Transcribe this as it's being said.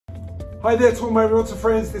Hi there to all my realtor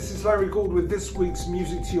friends, this is Larry Gould with this week's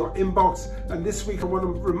Music to Your Inbox, and this week I want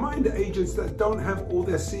to remind agents that don't have all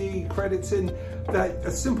their CE credits in that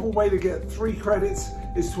a simple way to get 3 credits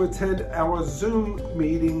is to attend our Zoom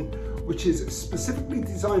meeting, which is specifically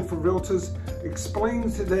designed for realtors,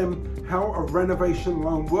 explaining to them how a renovation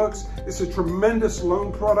loan works. It's a tremendous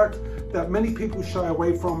loan product that many people shy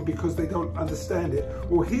away from because they don't understand it.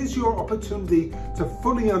 Well, here's your opportunity to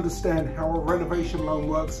fully understand how a renovation loan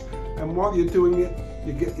works, and while you're doing it,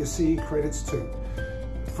 you get your CE credits too.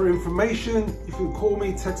 For information, you can call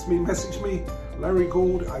me, text me, message me. Larry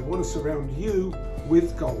Gould, I want to surround you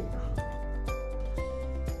with gold.